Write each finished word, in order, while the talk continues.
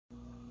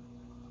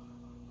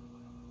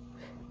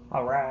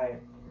All right.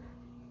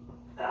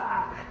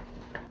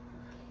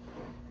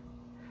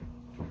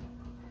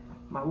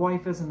 My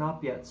wife isn't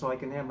up yet, so I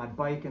can have my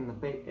bike in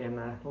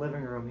the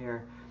living room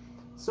here.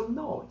 Some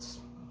notes.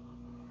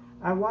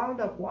 I wound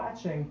up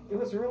watching, it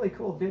was a really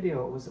cool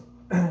video. It was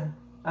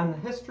on the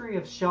history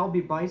of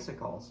Shelby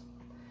bicycles.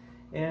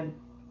 And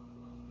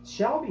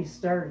Shelby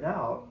started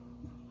out,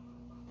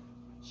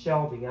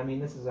 I mean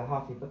this is a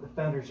Huffy, but the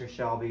fenders are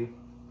Shelby.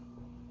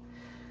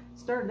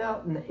 Started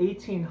out in the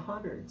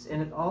 1800s,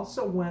 and it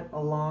also went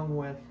along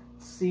with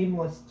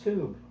seamless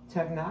tube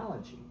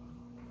technology.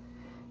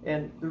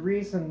 And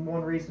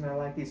one reason I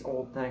like these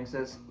old things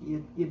is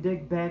you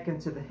dig back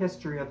into the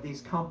history of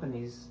these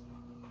companies,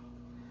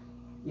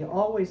 you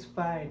always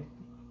find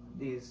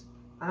these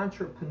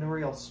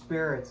entrepreneurial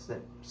spirits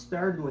that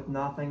started with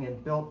nothing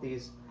and built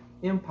these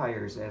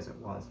empires, as it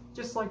was.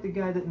 Just like the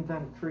guy that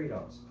invented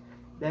Fritos.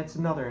 That's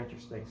another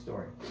interesting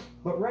story.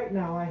 But right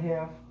now I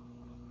have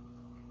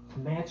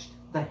matched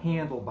the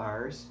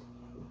handlebars.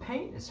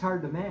 Paint is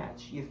hard to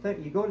match. You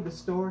go to the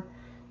store,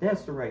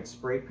 that's the right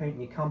spray paint,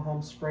 and you come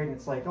home sprayed, and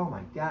it's like, oh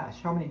my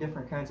gosh, how many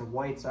different kinds of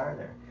whites are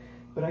there?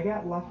 But I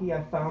got lucky,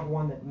 I found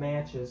one that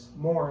matches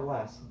more or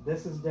less.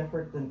 This is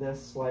different than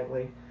this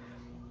slightly,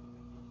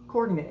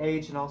 according to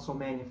age and also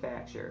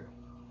manufacturer.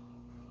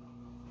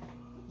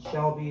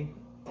 Shelby,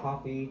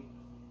 Huffy.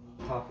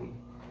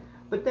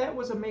 But that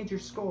was a major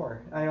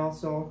score. I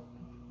also,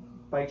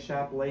 bike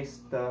shop,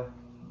 laced the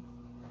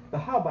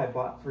hub I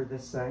bought for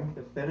this thing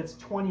to fit. It's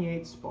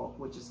 28 spoke,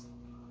 which is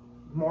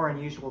more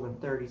unusual than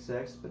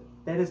 36, but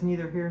that is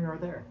neither here nor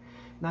there.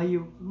 Now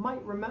you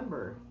might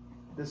remember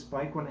this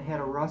bike when it had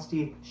a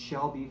rusty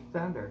Shelby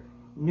fender.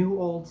 New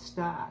old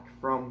stock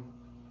from,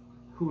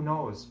 who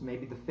knows,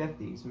 maybe the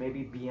 50s,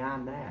 maybe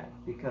beyond that,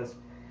 because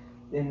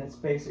in its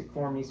basic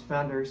form, these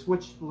fenders,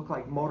 which look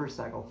like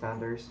motorcycle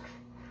fenders,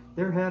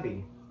 they're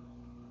heavy,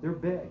 they're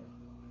big.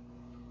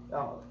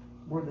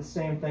 Were the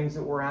same things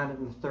that were on it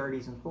in the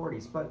 30s and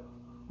 40s. But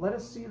let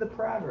us see the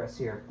progress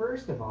here.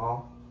 First of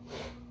all,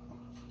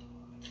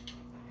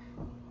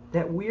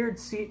 that weird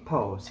seat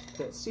post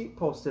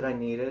that I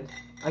needed,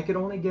 I could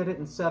only get it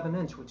in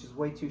 7-inch, which is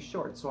way too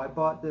short. So I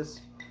bought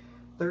this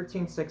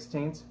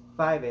 13/16,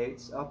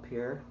 5/8 up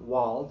here,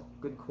 walled,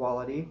 good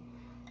quality,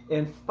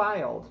 and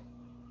filed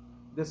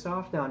this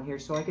off down here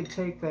so I could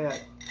take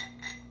that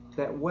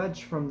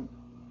wedge from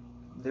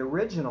the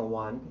original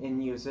one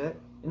and use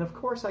it. And of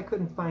course I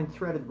couldn't find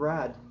threaded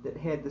rod that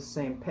had the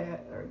same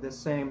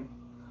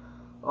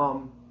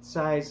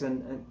size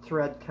and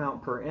thread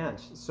count per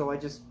inch. So I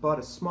just bought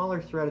a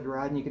smaller threaded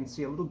rod, and you can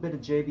see a little bit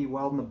of JB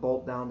welding the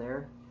bolt down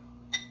there.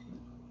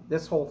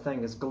 This whole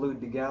thing is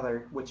glued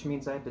together, which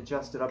means I have to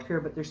adjust it up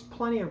here, but there's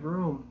plenty of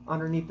room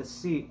underneath the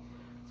seat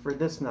for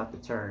this nut to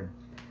turn.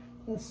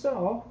 And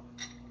so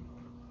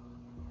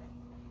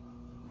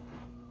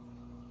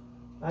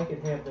I could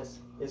have this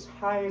as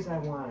high as I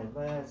wanted.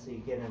 Let's see,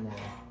 get in there.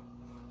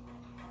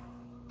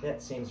 That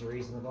seems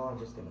reasonable. I'm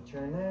just going to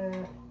turn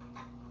that.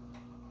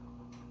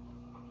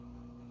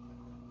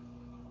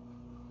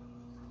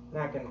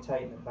 Not going to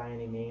tighten it by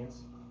any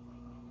means.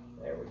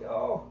 There we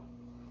go.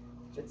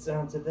 Fits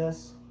onto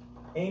this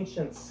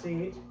ancient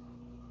seat.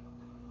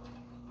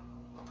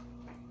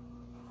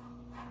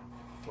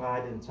 Well,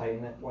 I didn't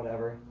tighten it,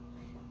 whatever.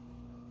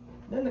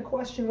 Then the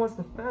question was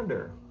the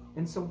fender.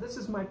 And so this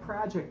is my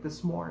project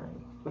this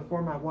morning,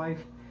 before my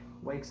wife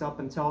wakes up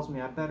and tells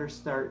me I better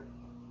start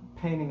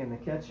painting in the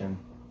kitchen.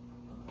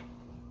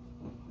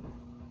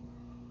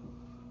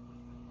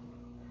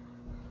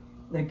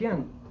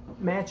 Again,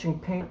 matching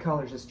paint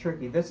colors is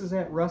tricky. This is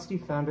that rusty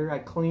fender. I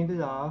cleaned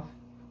it off,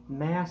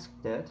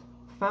 masked it,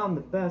 found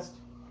the best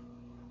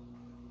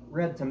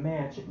red to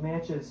match. It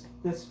matches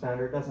this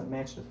fender. It doesn't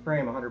match the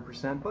frame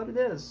 100%, but it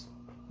is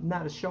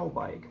not a show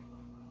bike.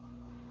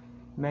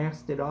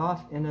 Masked it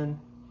off and then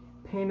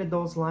painted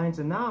those lines,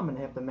 and now I'm going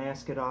to have to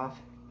mask it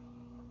off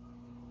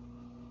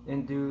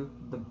and do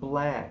the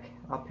black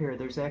up here.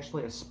 There's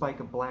actually a spike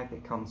of black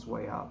that comes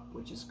way up,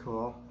 which is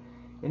cool.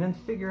 And then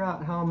figure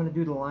out how I'm going to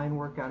do the line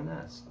work on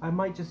this. I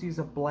might just use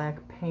a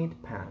black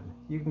paint pen.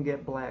 You can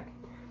get black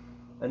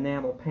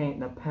enamel paint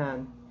and a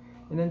pen,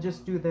 and then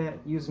just do that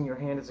using your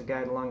hand as a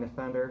guide along the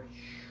fender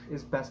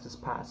as best as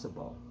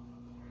possible.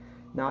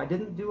 Now I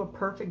didn't do a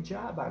perfect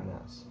job on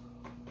this,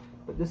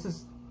 but this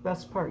is the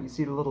best part. You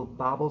see the little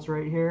bobbles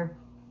right here?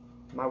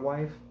 My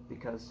wife,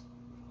 because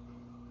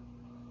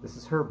this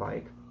is her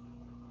bike,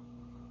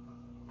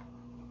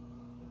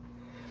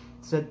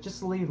 said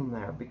just leave them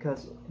there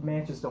because it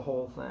matches the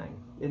whole thing.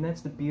 And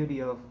that's the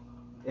beauty of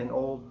an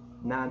old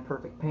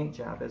non-perfect paint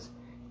job, is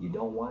you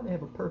don't want to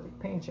have a perfect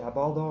paint job,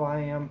 although I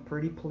am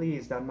pretty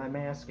pleased on my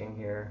masking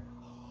here.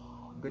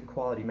 Good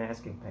quality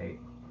masking paint.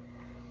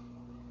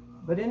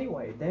 But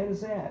anyway, that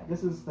is that.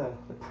 This is the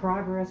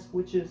progress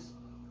which is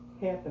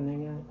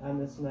happening on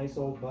this nice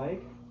old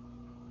bike.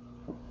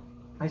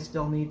 I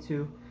still need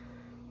to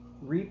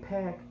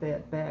repack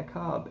that back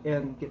hub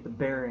and get the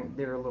bearing.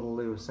 They're a little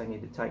loose. I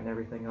need to tighten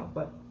everything up.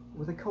 But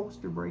with a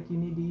coaster brake, you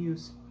need to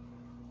use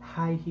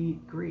high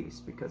heat grease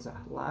because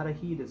a lot of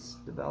heat is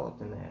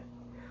developed in that.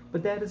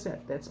 But that is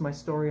it. That's my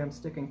story. I'm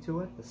sticking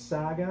to it. The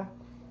saga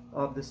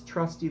of this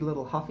trusty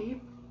little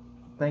Huffy.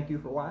 Thank you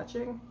for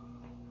watching.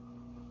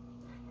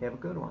 Have a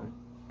good one.